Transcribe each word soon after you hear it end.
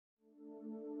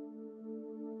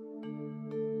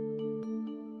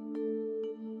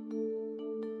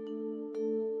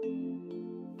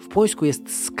Płońsku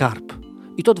jest skarb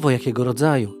i to dwojakiego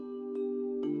rodzaju.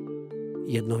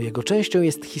 Jedną jego częścią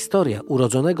jest historia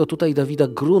urodzonego tutaj Dawida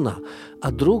Gruna,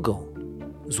 a drugą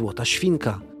złota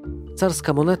świnka.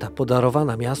 Carska moneta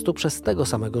podarowana miastu przez tego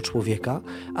samego człowieka,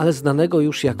 ale znanego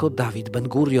już jako Dawid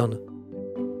Ben-Gurion.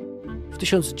 W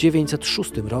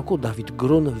 1906 roku Dawid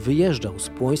Grun wyjeżdżał z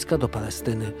Płońska do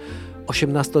Palestyny.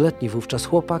 18-letni wówczas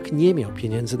chłopak nie miał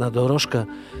pieniędzy na dorożkę.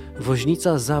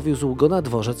 Woźnica zawiózł go na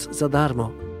dworzec za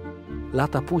darmo.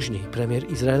 Lata później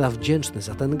premier Izraela, wdzięczny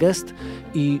za ten gest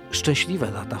i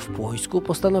szczęśliwe lata w Płońsku,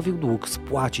 postanowił dług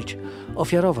spłacić.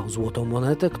 Ofiarował złotą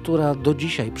monetę, która do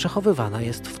dzisiaj przechowywana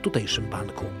jest w tutejszym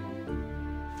banku.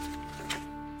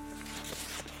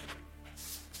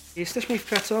 Jesteśmy w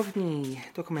pracowni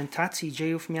dokumentacji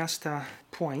dziejów miasta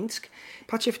Płońsk.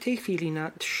 Patrzę w tej chwili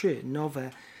na 3 nowe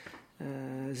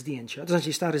zdjęcia, to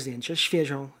znaczy stare zdjęcia,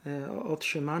 świeżo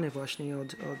otrzymane właśnie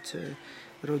od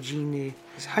rodziny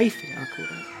z Haify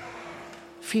akurat.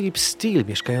 Philip Steele,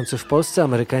 mieszkający w Polsce,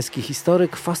 amerykański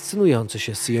historyk, fascynujący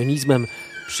się sionizmem,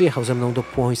 przyjechał ze mną do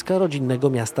Płońska, rodzinnego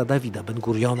miasta Dawida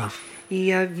Ben-Guriona.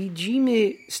 I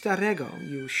widzimy starego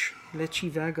już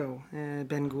leciwego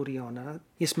Ben-Guriona.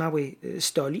 Jest mały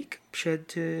stolik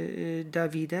przed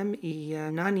Dawidem i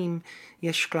na nim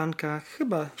jest szklanka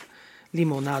chyba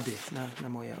limonady na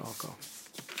moje oko.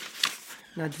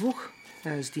 Na 2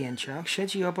 zdjęciach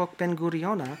siedzi obok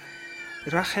Ben-Guriona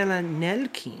Rachela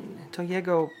Nelkin. To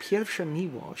jego pierwsza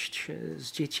miłość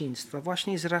z dzieciństwa.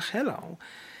 Właśnie z Rachelą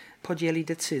podjęli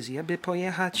decyzję, by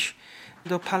pojechać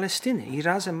do Palestyny i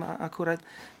razem akurat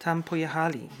tam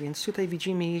pojechali. Więc tutaj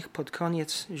widzimy ich pod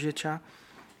koniec życia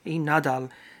i nadal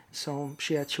są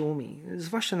przyjaciółmi.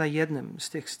 Zwłaszcza na jednym z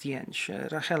tych zdjęć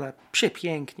Rachela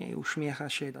przepięknie uśmiecha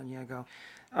się do niego.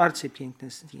 Arcypiękne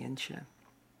zdjęcie.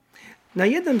 Na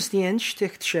jednym z zdjęć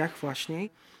tych 3 właśnie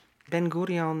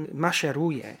Ben-Gurion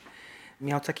maszeruje.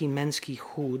 Miał taki męski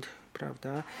chód,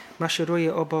 prawda?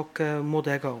 Maszeruje obok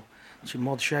młodego, czy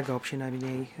młodszego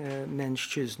przynajmniej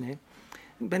mężczyzny.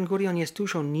 Ben-Gurion jest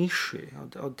dużo niższy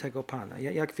od tego pana.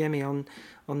 Jak wiemy,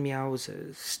 on miał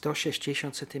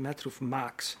 160 cm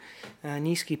max.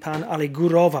 Niski pan, ale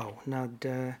górował nad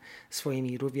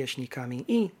swoimi rówieśnikami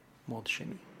i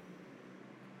młodszymi.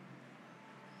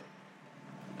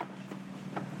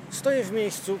 Stoję w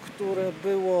miejscu, które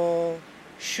było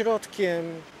środkiem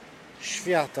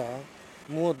świata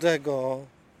młodego,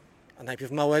 a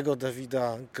najpierw małego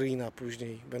Dawida Gruna,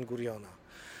 później Ben-Guriona.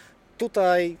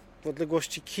 Tutaj w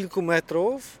odległości kilku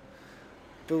metrów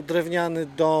był drewniany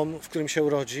dom, w którym się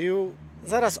urodził.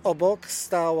 Zaraz obok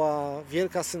stała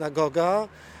wielka synagoga.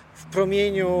 W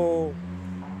promieniu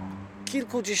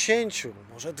kilkudziesięciu,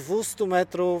 może 200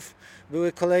 metrów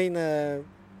były kolejne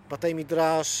Batei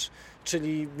Midrash,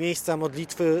 czyli miejsca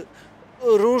modlitwy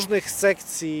różnych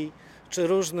sekcji czy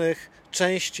różnych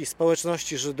części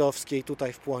społeczności żydowskiej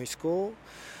tutaj w Płońsku.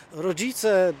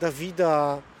 Rodzice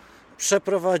Dawida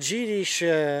przeprowadzili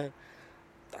się,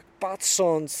 tak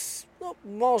patrząc,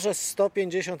 może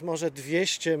 150, może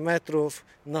 200 metrów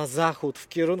na zachód w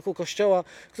kierunku kościoła,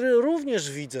 który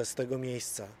również widzę z tego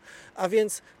miejsca. A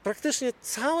więc praktycznie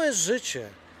całe życie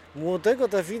młodego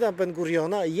Dawida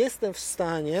Ben-Guriona jestem w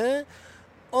stanie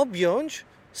objąć,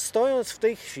 stojąc w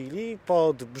tej chwili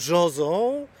pod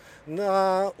brzozą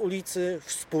na ulicy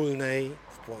Wspólnej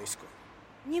w Płońsku.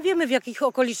 Nie wiemy, w jakich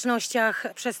okolicznościach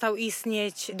przestał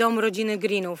istnieć dom rodziny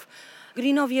Greenów.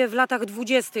 Greenowie w latach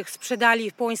 20.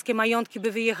 sprzedali płońskie majątki,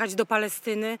 by wyjechać do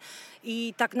Palestyny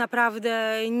i tak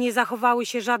naprawdę nie zachowały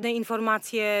się żadne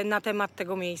informacje na temat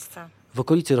tego miejsca. W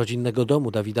okolicy rodzinnego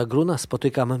domu Dawida Gruna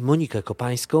spotykam Monikę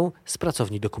Kopańską z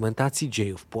pracowni dokumentacji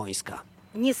dziejów Płońska.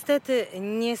 Niestety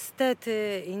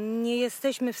nie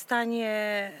jesteśmy w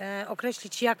stanie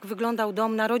określić, jak wyglądał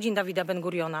dom narodzin Dawida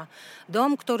Ben-Guriona.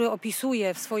 Dom, który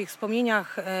opisuje w swoich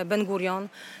wspomnieniach Ben-Gurion,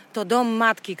 to dom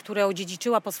matki, który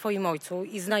odziedziczyła po swoim ojcu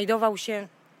i znajdował się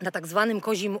na tak zwanym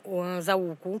Kozim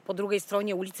Zaułku, po drugiej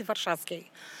stronie ulicy Warszawskiej.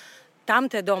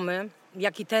 Tamte domy,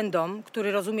 jak i ten dom,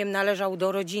 który rozumiem należał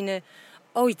do rodziny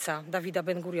ojca Dawida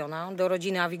Ben-Guriona, do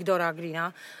rodziny Avigdora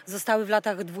Greena, zostały w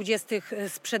latach 20.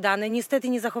 sprzedane. Niestety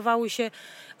nie zachowały się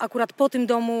akurat po tym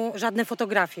domu żadne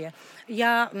fotografie.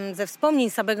 Ja ze wspomnień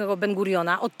samego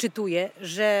Ben-Guriona odczytuję,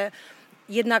 że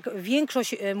jednak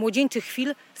większość młodzieńczych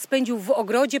chwil spędził w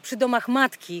ogrodzie przy domach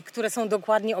matki, które są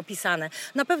dokładnie opisane.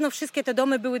 Na pewno wszystkie te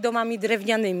domy były domami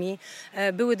drewnianymi,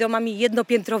 były domami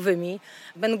jednopiętrowymi.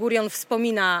 Ben-Gurion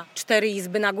wspomina 4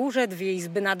 izby na górze, 2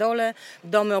 izby na dole.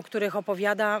 Domy, o których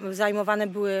opowiada, zajmowane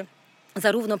były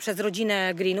zarówno przez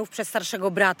rodzinę Greenów, przez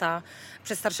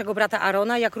starszego brata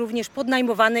Arona, jak również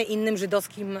podnajmowane innym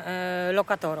żydowskim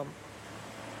lokatorom.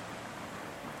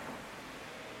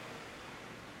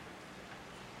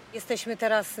 Jesteśmy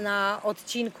teraz na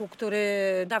odcinku, który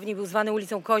dawniej był zwany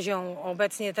ulicą Kozią.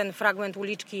 Obecnie ten fragment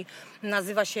uliczki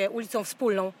nazywa się ulicą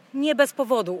Wspólną. Nie bez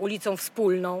powodu ulicą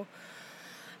Wspólną.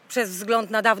 Przez wzgląd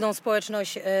na dawną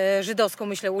społeczność żydowską,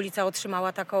 myślę, ulica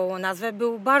otrzymała taką nazwę.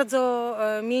 Był bardzo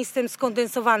miejscem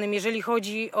skondensowanym, jeżeli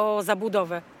chodzi o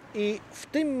zabudowę. I w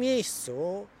tym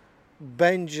miejscu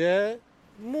będzie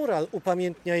mural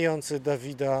upamiętniający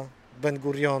Dawida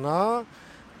Ben-Guriona.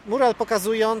 Mural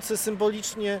pokazujący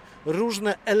symbolicznie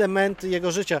różne elementy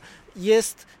jego życia.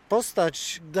 Jest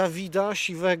postać Dawida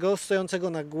siwego, stojącego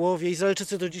na głowie.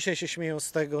 Izraelczycy do dzisiaj się śmieją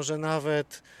z tego, że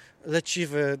nawet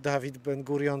leciwy Dawid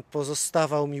Ben-Gurion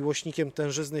pozostawał miłośnikiem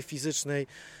tężyzny fizycznej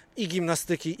i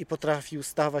gimnastyki i potrafił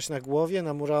stawać na głowie.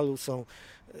 Na muralu są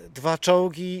dwa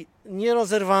czołgi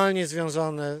nierozerwalnie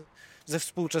związane ze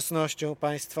współczesnością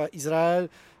państwa Izrael.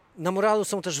 Na muralu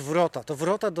są też wrota. To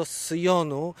wrota do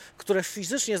Syjonu, które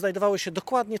fizycznie znajdowały się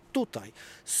dokładnie tutaj.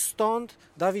 Stąd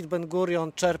Dawid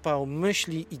Ben-Gurion czerpał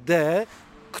myśli, idee,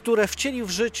 które wcielił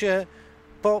w życie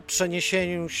po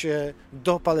przeniesieniu się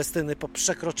do Palestyny, po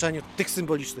przekroczeniu tych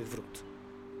symbolicznych wrót.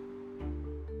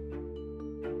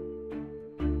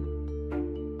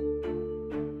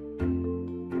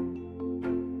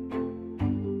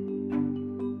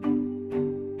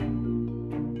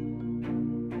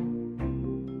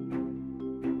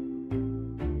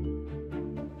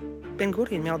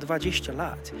 Ben-Gurion miał 20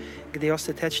 lat, gdy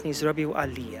ostatecznie zrobił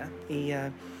Aliyę i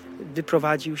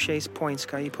wyprowadził się z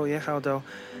Płońska i pojechał do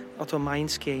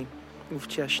otomańskiej,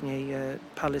 ówcześniej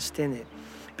Palestyny.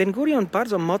 Ben-Gurion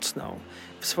bardzo mocno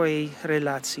w swojej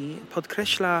relacji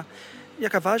podkreśla,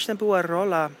 jaka ważna była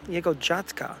rola jego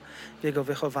dziadka w jego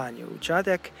wychowaniu.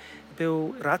 Dziadek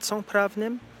był radcą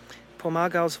prawnym,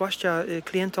 pomagał zwłaszcza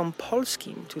klientom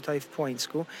polskim tutaj w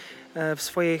Płońsku w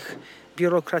swoich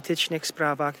biurokratycznych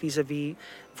sprawach vis-a-vis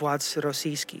władz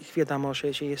rosyjskich. Wiadomo, że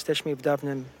jesteśmy w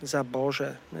dawnym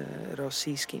zaborze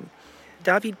rosyjskim.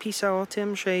 Dawid pisał o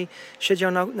tym, że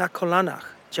siedział na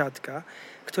kolanach dziadka,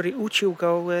 który uczył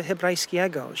go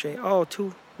hebrajskiego, że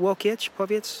tu łokieć,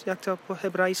 powiedz jak to po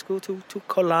hebrajsku, tu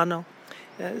kolano.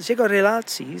 Z jego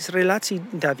relacji, z relacji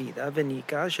Dawida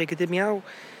wynika, że gdy miał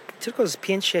tylko z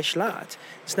 5-6 lat,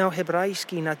 znał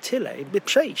hebrajski na tyle, by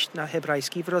przejść na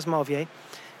hebrajski w rozmowie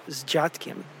z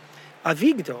dziadkiem. A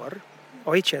Wigdor,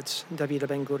 ojciec Dawida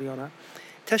Ben-Guriona,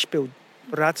 też był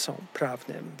radcą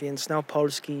prawnym, więc znał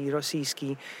polski i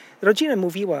rosyjski. Rodzina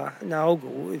mówiła na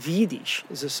ogół w jidysz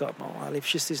ze sobą, ale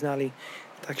wszyscy znali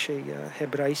także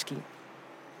hebrajski.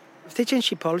 W tej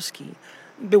części Polski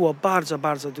było bardzo,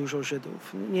 bardzo dużo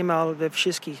Żydów. Niemal we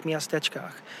wszystkich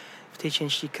miasteczkach w tej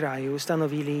części kraju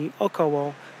stanowili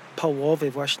około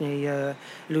połowy właśnie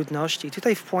ludności.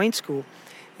 Tutaj w Płońsku,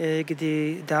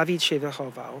 gdy Dawid się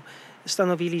wychował,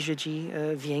 stanowili Żydzi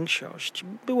większość.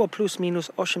 Było plus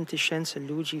minus 8 000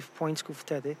 ludzi w Płońsku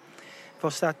wtedy, w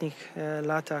ostatnich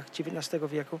latach XIX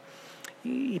wieku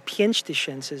i 5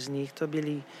 000 z nich to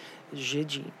byli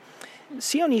Żydzi.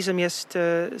 Sionizm jest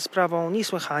sprawą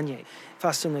niesłychanie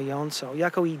fascynującą,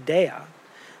 jako idea,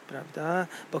 prawda?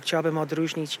 Bo chciałbym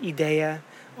odróżnić ideę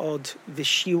od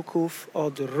wysiłków,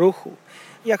 od ruchu.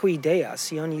 Jako idea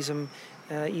sionizm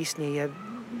istnieje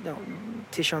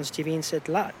 1900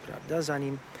 lat, prawda,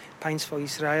 zanim państwo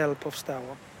Izrael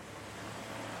powstało.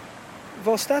 W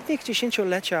ostatnich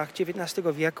dziesięcioleciach XIX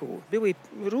wieku były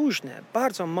różne,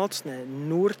 bardzo mocne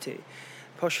nurty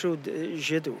pośród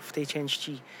Żydów w tej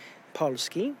części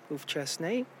Polski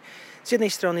ówczesnej. Z jednej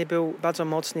strony był bardzo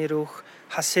mocny ruch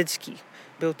hasycki.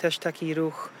 Był też taki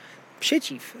ruch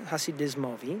przeciw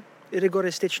hasydyzmowi,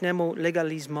 rygorystycznemu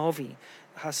legalizmowi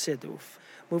Hasydów.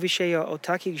 Mówi się o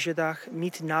takich Żydach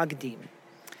mitnagdim.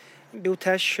 Był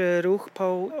też ruch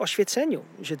po oświeceniu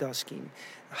żydowskim.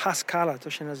 Haskala to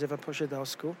się nazywa po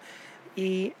żydowsku.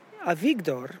 A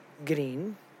Wigdor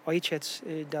Green, ojciec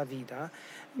Dawida,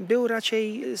 był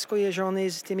raczej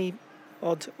skojarzony z tymi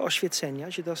od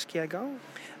oświecenia żydowskiego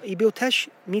i był też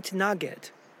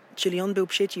mitnaged, czyli on był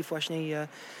przeciw właśnie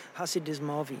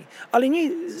hasydyzmowi, ale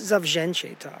nie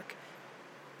zawzięcie tak.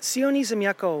 Sionizm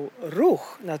jako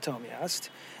ruch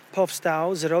natomiast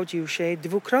powstał, zrodził się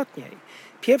dwukrotnie.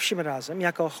 Pierwszym razem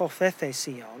jako Chofefe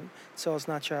Sion, co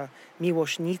oznacza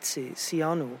miłośnicy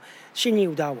Sionu, się nie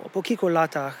udało. Po kilku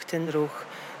latach ten ruch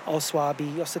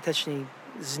osłabił i ostatecznie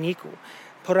znikł.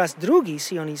 Po raz drugi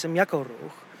sionizm jako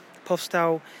ruch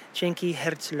powstał dzięki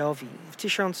Herzlowi. W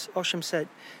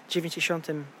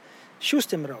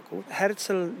 1896 roku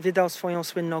Herzl wydał swoją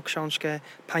słynną książkę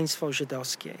Państwo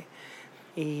żydowskie.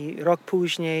 I rok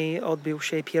później odbył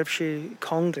się pierwszy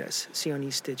kongres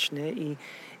sionistyczny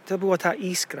To była ta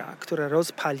iskra, która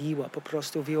rozpaliła po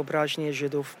prostu wyobraźnię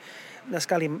Żydów na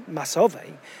skali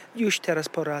masowej, już teraz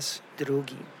po raz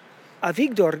drugi. A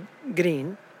Wiktor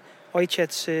Green,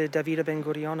 ojciec Dawida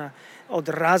Ben-Guriona, od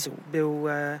razu był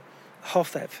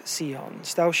Hofew Sion.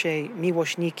 Stał się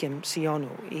miłośnikiem Sionu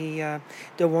i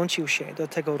dołączył się do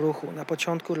tego ruchu na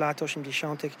początku lat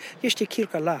 80., jeszcze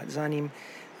kilka lat zanim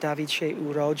Dawid się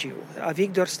urodził. A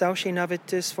Wiktor stał się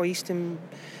nawet swoistym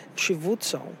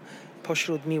przywódcą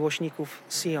pośród miłośników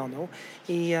Sionu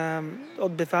i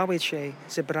odbywały się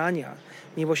zebrania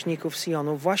miłośników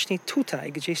Sionu właśnie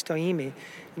tutaj, gdzie stoimy,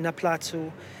 na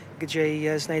placu,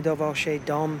 gdzie znajdował się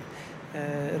dom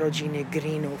rodziny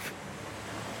Greenów.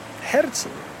 Herzl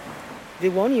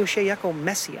wyłonił się jako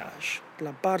Mesjasz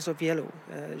dla bardzo wielu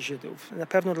Żydów, na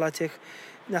pewno dla tych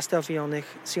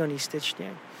nastawionych sionistycznie.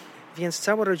 Więc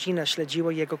cała rodzina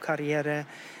śledziła jego karierę.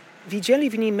 Widzieli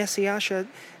w nim Mesjasza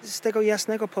z tego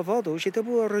jasnego powodu, że to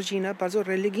była rodzina bardzo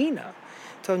religijna.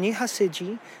 To nie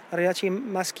Hasydzi, a raczej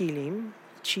Maskilim,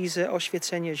 ci z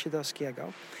oświecenia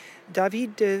żydowskiego.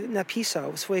 Dawid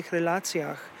napisał w swoich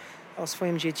relacjach o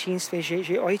swoim dzieciństwie,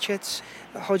 że ojciec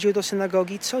chodził do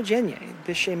synagogi codziennie,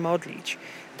 by się modlić.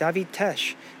 Dawid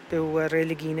też był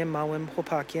religijnym małym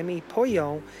chłopakiem i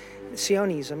pojął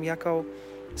sionizm jako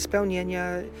spełnienie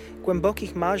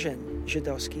głębokich marzeń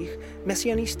żydowskich,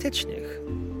 mesjanistycznych.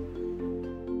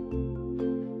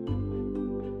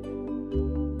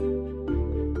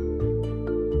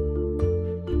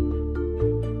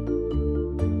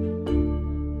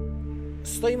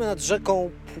 Stoimy nad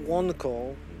rzeką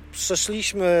Płonką.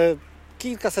 Przeszliśmy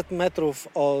kilkaset metrów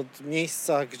od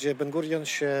miejsca, gdzie Ben-Gurion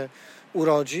się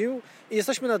urodził i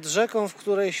jesteśmy nad rzeką, w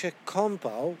której się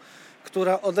kąpał,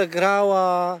 która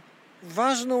odegrała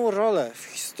ważną rolę w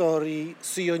historii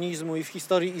sionizmu i w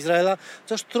historii Izraela,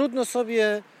 coż trudno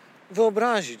sobie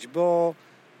wyobrazić, bo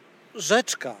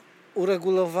rzeczka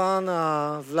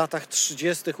uregulowana w latach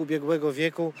 30. ubiegłego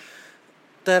wieku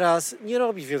teraz nie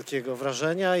robi wielkiego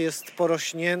wrażenia, jest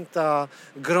porośnięta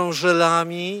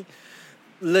grążelami,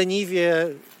 leniwie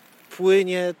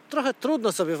płynie. Trochę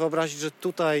trudno sobie wyobrazić, że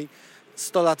tutaj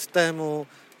 100 lat temu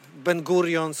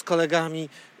Ben-Gurion z kolegami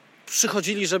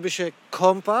przychodzili, żeby się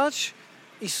kąpać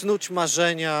i snuć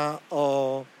marzenia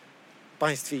o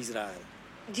państwie Izrael.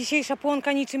 Dzisiejsza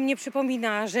Płonka niczym nie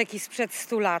przypomina rzeki sprzed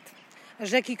 100 lat.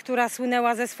 Rzeki, która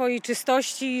słynęła ze swojej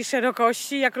czystości i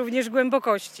szerokości, jak również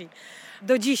głębokości.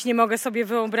 Do dziś nie mogę sobie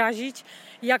wyobrazić,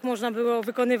 jak można było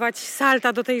wykonywać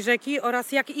salta do tej rzeki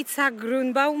oraz jak Itzhak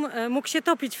Grünbaum mógł się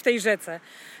topić w tej rzece.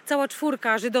 Cała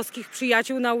czwórka żydowskich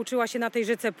przyjaciół nauczyła się na tej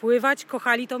rzece pływać,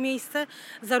 kochali to miejsce,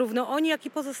 zarówno oni, jak i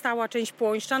pozostała część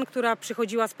płońszczan, która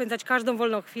przychodziła spędzać każdą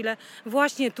wolną chwilę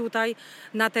właśnie tutaj,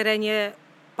 na terenie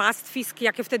pastwisk,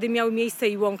 jakie wtedy miały miejsce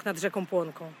i łąk nad rzeką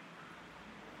Płonką.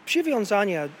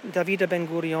 Przywiązanie Dawida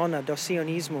Ben-Guriona do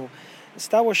sionizmu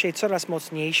stało się coraz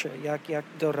mocniejsze, jak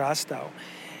dorastał.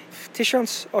 W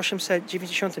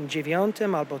 1899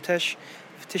 albo też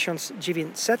w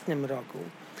 1900 roku,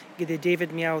 kiedy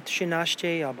David miał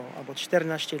 13 albo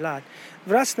 14 lat,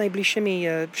 wraz z najbliższymi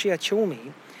przyjaciółmi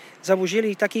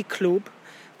założyli taki klub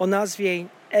o nazwie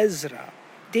Ezra.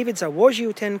 David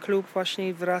założył ten klub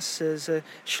właśnie wraz z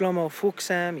Shlomo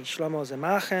Fuchsem i Shlomo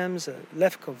Zemachem, z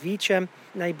Lewkowiczem,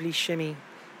 najbliższymi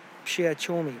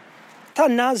przyjaciółmi. Ta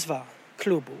nazwa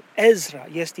klubu, Ezra,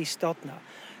 jest istotna.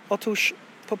 Otóż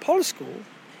po polsku,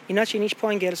 inaczej niż po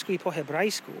angielsku i po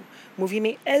hebrajsku,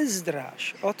 mówimy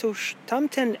Ezdrasz. Otóż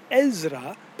tamten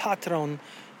Ezra, patron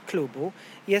klubu,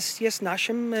 jest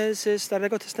naszym z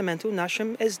Starego Testamentu,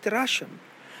 naszym Ezdraszem.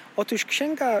 Otóż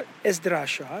księga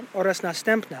Ezdrasza oraz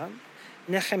następna,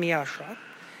 Nehemiasza,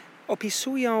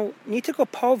 opisują nie tylko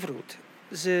powrót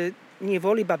z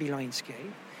niewoli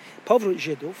babilońskiej, powrót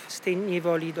Żydów z tej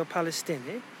niewoli do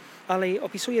Palestyny, ale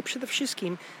opisuje przede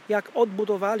wszystkim, jak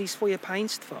odbudowali swoje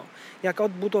państwo, jak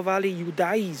odbudowali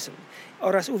judaizm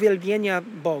oraz uwielbienia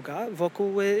Boga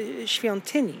wokół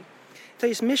świątyni. To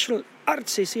jest myśl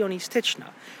arcysionistyczna,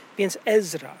 więc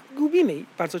Ezra gubimy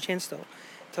bardzo często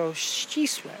to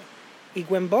ścisłe i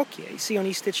głębokie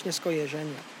sionistyczne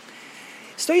skojarzenia.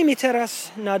 Stoimy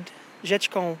teraz nad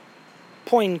rzeczką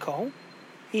Płonką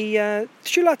i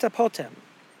 3 lata potem,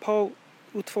 po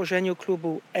utworzeniu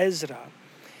klubu Ezra,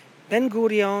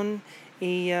 Ben-Gurion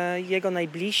i jego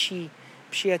najbliżsi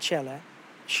przyjaciele,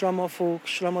 Shlomo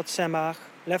Fuchs, Shlomo Zemach,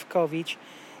 Lewkowicz,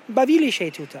 bawili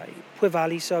się tutaj,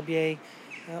 pływali sobie,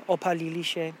 opalili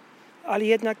się, ale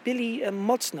jednak byli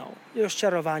mocno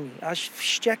rozczarowani, aż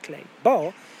wściekli,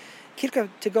 bo kilka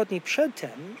tygodni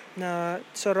przedtem na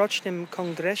corocznym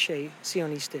kongresie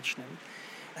sionistycznym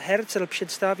Herzl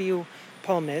przedstawił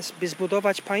pomysł, by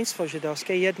zbudować państwo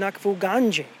żydowskie jednak w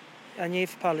Ugandzie, a nie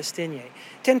w Palestynie.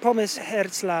 Ten pomysł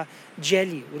Herzla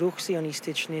dzielił ruch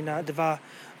sionistyczny na dwa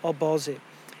obozy.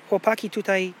 Chłopaki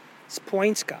tutaj z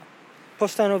Płońska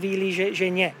postanowili,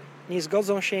 że nie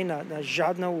zgodzą się na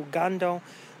żadną Ugandę,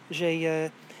 że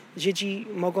Żydzi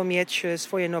mogą mieć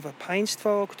swoje nowe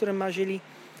państwo, o którym marzyli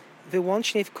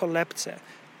wyłącznie w kolebce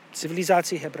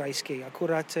cywilizacji hebrajskiej,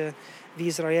 akurat w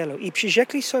Izraelu. I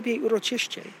przyrzekli sobie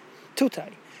uroczyście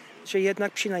tutaj, że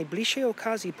jednak przy najbliższej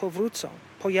okazji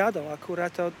pojadą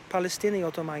akurat do Palestyny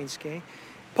otomańskiej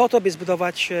po to, by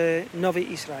zbudować nowy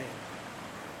Izrael.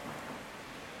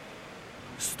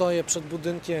 Stoję przed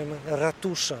budynkiem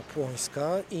ratusza Płońska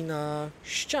i na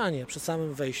ścianie przy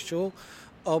samym wejściu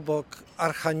obok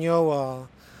archanioła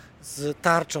z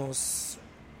tarczą, z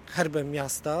herbem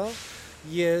miasta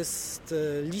jest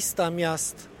lista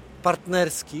miast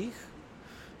partnerskich.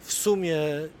 W sumie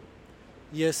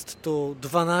jest tu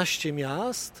 12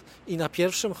 miast i na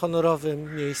pierwszym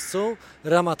honorowym miejscu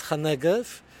Ramat HaNegev,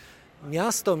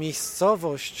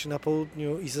 miejscowość na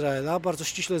południu Izraela, bardzo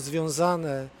ściśle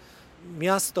związane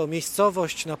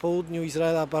miejscowość na południu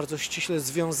Izraela bardzo ściśle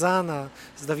związana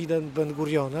z Dawidem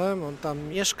Ben-Gurionem. On tam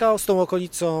mieszkał, z tą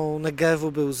okolicą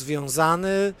Negewu był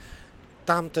związany,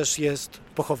 tam też jest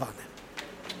pochowany.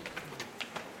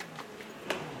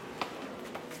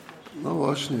 No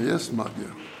właśnie, jest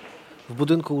magia. W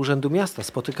budynku Urzędu Miasta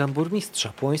spotykam burmistrza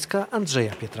Płońska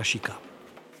Andrzeja Pietrasika.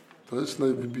 To jest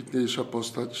najwybitniejsza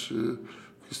postać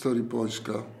w historii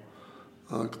Płońska,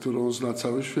 którą zna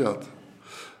cały świat.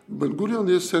 Ben-Gurion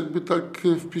jest jakby tak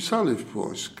wpisany w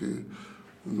Płońsk.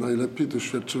 Najlepiej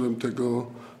doświadczyłem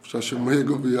tego w czasie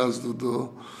mojego wyjazdu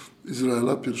do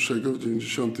Izraela pierwszego w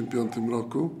 1995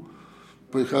 roku.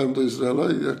 Pojechałem do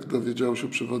Izraela i jak dowiedział się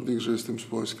przewodnik, że jestem z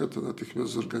Płońska, to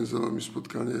natychmiast zorganizował mi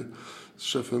spotkanie z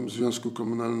szefem Związku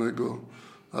Komunalnego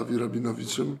Avi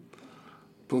Rabinowiczem.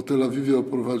 Po Tel Awiwie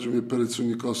oprowadził mnie Pery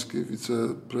Cunikowski,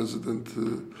 wiceprezydent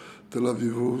Tel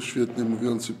Awiwu, świetnie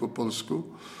mówiący po polsku.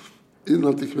 I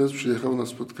natychmiast przyjechał na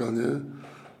spotkanie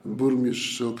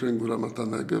burmistrz okręgu Ramat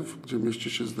HaNegev, gdzie mieści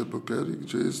się Sde Boker i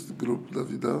gdzie jest grób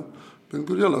Dawida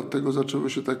Ben-Guriona. Od tego zaczęły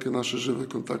się takie nasze żywe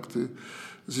kontakty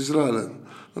z Izraelem.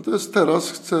 Natomiast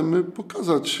teraz chcemy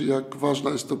pokazać, jak ważna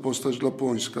jest to postać dla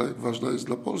Płońska, jak ważna jest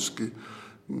dla Polski.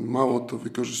 Mało to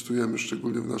wykorzystujemy,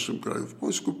 szczególnie w naszym kraju. W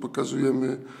Płońsku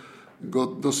pokazujemy go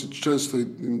dosyć często i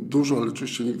dużo, ale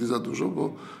oczywiście nigdy za dużo,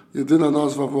 bo jedyna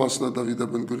nazwa własna Dawida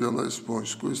Ben-Guriona jest w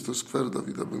Płońsku. Jest to skwer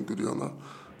Dawida Ben-Guriona,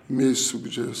 w miejscu,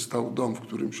 gdzie stał dom, w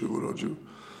którym się urodził.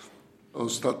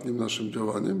 Ostatnim naszym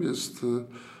działaniem jest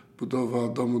budowa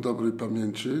Domu Dobrej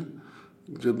Pamięci,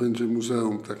 gdzie będzie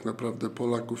muzeum tak naprawdę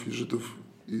Polaków i Żydów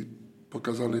i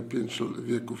pokazane 5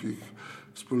 wieków ich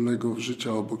wspólnego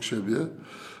życia obok siebie.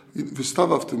 I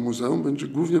wystawa w tym muzeum będzie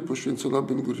głównie poświęcona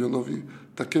Ben-Gurionowi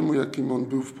takiemu, jakim on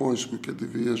był w Płońsku, kiedy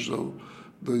wyjeżdżał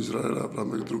do Izraela w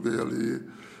ramach drugiej alei,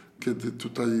 kiedy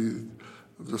tutaj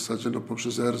w zasadzie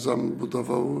poprzez Erzam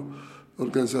budował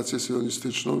organizację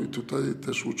sionistyczną i tutaj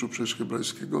też uczył przejść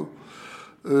hebrajskiego.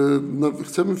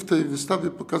 Chcemy w tej wystawie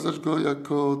pokazać go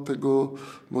jako tego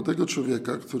młodego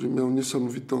człowieka, który miał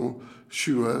niesamowitą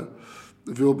siłę,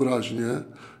 wyobraźnię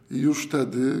i już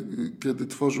wtedy, kiedy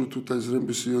tworzył tutaj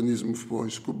zręby sionizmu w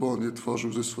Płońsku, bo on je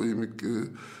tworzył ze swoimi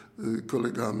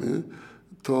kolegami,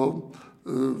 to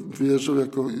wyjeżdżał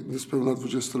jako niespełna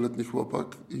 20-letni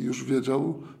chłopak i już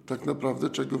wiedział tak naprawdę,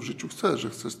 czego w życiu chce, że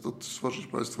chce stworzyć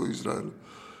państwo Izrael.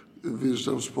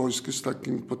 Wyjeżdżał z Płońska z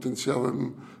takim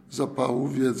potencjałem zapału,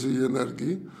 wiedzy i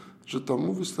energii, że to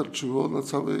mu wystarczyło na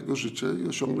całe jego życie i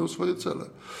osiągnął swoje cele.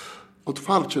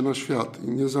 Otwarcie na świat i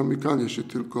nie zamykanie się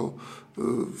tylko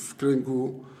w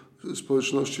kręgu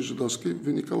społeczności żydowskiej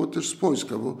wynikało też z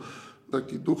Płońska, bo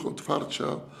taki duch otwarcia,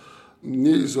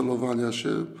 nieizolowania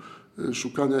się,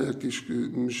 szukania jakiejś,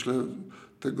 myślę,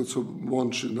 tego, co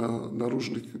łączy na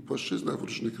różnych płaszczyznach, w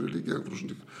różnych religiach, w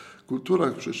różnych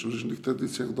kulturach, przecież w różnych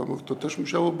tradycjach domowych, to też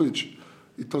musiało być.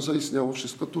 I to zaistniało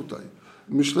wszystko tutaj.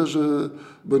 Myślę, że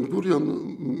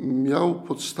Ben-Gurion miał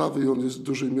podstawy i on jest w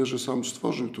dużej mierze sam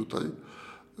stworzył tutaj,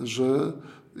 że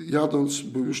jadąc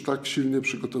był już tak silnie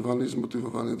przygotowany i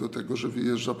zmotywowany do tego, że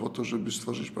wyjeżdża po to, żeby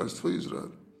stworzyć państwo Izrael.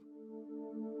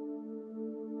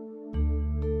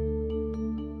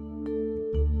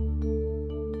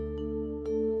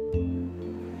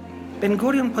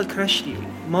 Ben-Gurion podkreślił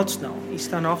mocno i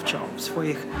stanowczo w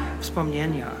swoich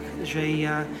wspomnieniach, że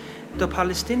do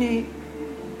Palestyny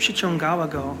przyciągała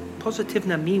go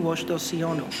pozytywna miłość do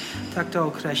Syjonu. Tak to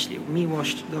określił,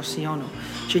 miłość do Syjonu.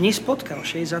 Że nie spotkał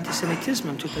się z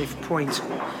antysemityzmem tutaj w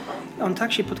Płońsku. On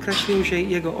także podkreślił, że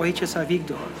jego ojciec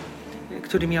Awigdor,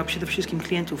 który miał przede wszystkim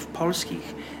klientów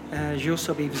polskich, żył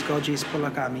sobie w zgodzie z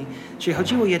Polakami, że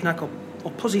chodziło jednak o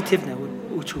pozytywne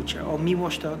uczucie, o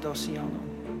miłość do Syjonu.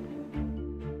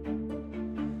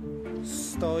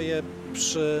 Stoję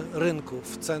przy rynku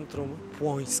w centrum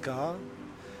Płońska.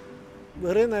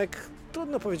 Rynek,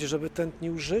 trudno powiedzieć, żeby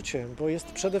tętnił życiem, bo jest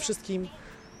przede wszystkim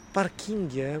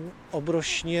parkingiem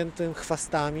obrośniętym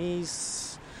chwastami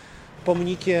z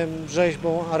pomnikiem,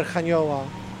 rzeźbą Archanioła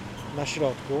na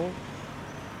środku.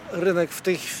 Rynek w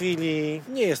tej chwili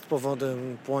nie jest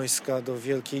powodem Płońska do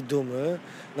wielkiej dumy,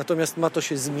 natomiast ma to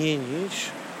się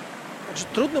zmienić. Także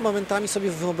trudno momentami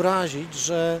sobie wyobrazić,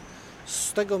 że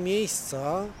z tego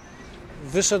miejsca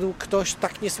wyszedł ktoś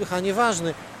tak niesłychanie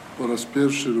ważny. Po raz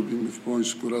pierwszy robimy w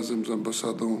Płońsku razem z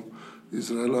ambasadą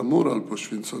Izraela mural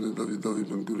poświęcony Dawidowi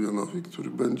Ben-Gurionowi, który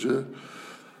będzie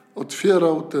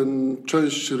otwierał tę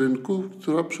część rynku,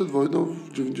 która przed wojną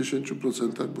w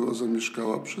 90% była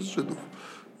zamieszkała przez Żydów.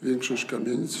 Większość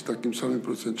kamienic w takim samym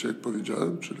procencie, jak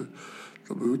powiedziałem, czyli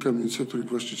to były kamienice, których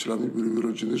właścicielami były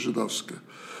rodziny żydowskie.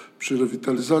 Przy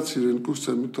rewitalizacji rynku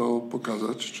chcemy to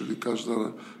pokazać, czyli każda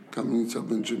kamienica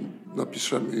będzie,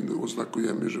 napiszemy i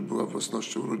oznakujemy, że była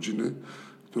własnością rodziny,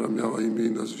 która miała imię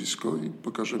i nazwisko i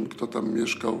pokażemy, kto tam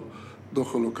mieszkał do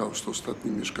Holokaustu,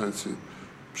 ostatni mieszkańcy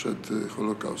przed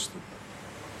Holokaustem.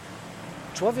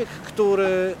 Człowiek,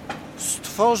 który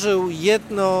stworzył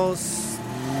jedno z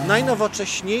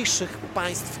najnowocześniejszych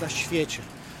państw na świecie,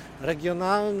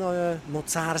 regionalne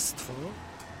mocarstwo,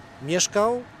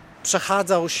 mieszkał,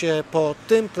 przechadzał się po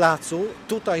tym placu,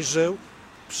 tutaj żył,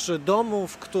 przy domu,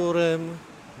 w którym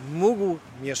mógł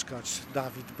mieszkać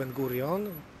Dawid Ben-Gurion,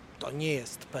 to nie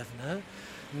jest pewne,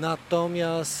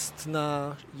 natomiast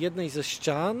na jednej ze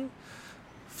ścian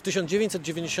w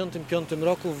 1995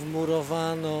 roku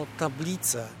wmurowano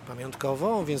tablicę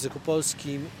pamiątkową w języku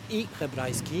polskim i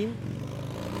hebrajskim.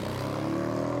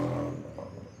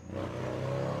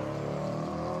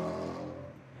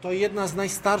 To jedna z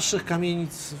najstarszych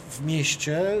kamienic w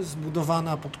mieście,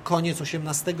 zbudowana pod koniec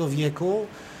XVIII wieku,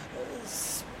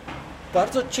 z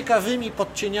bardzo ciekawymi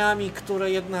podcieniami,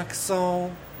 które jednak są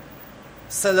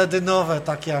seledynowe,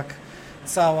 tak jak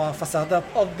cała fasada,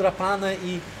 oddrapane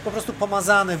i po prostu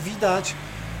pomazane. Widać,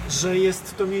 że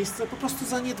jest to miejsce po prostu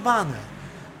zaniedbane,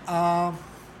 a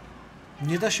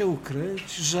nie da się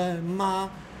ukryć, że ma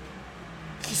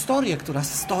historię, która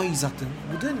stoi za tym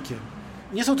budynkiem.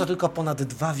 Nie są to tylko ponad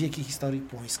 2 wieki historii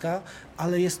Płońska,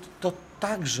 ale jest to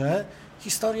także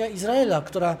historia Izraela,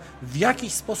 która w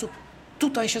jakiś sposób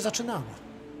tutaj się zaczynała.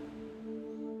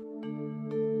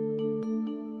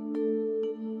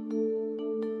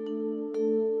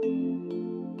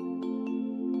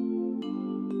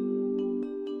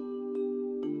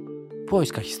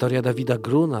 Płońska historia Dawida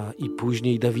Gruna i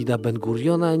później Dawida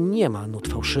Ben-Guriona nie ma nut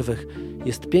fałszywych.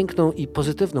 Jest piękną i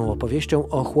pozytywną opowieścią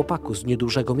o chłopaku z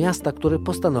niedużego miasta, który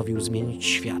postanowił zmienić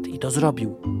świat i to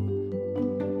zrobił.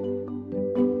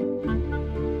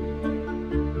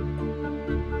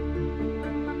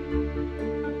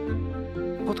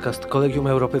 Podcast Kolegium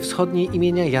Europy Wschodniej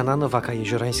imienia Jana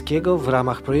Nowaka-Jeziorańskiego w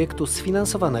ramach projektu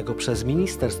sfinansowanego przez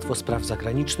Ministerstwo Spraw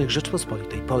Zagranicznych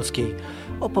Rzeczpospolitej Polskiej.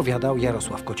 Opowiadał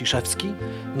Jarosław Kociszewski,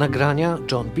 nagrania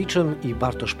John Beecham i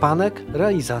Bartosz Panek,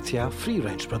 realizacja Free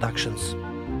Range Productions.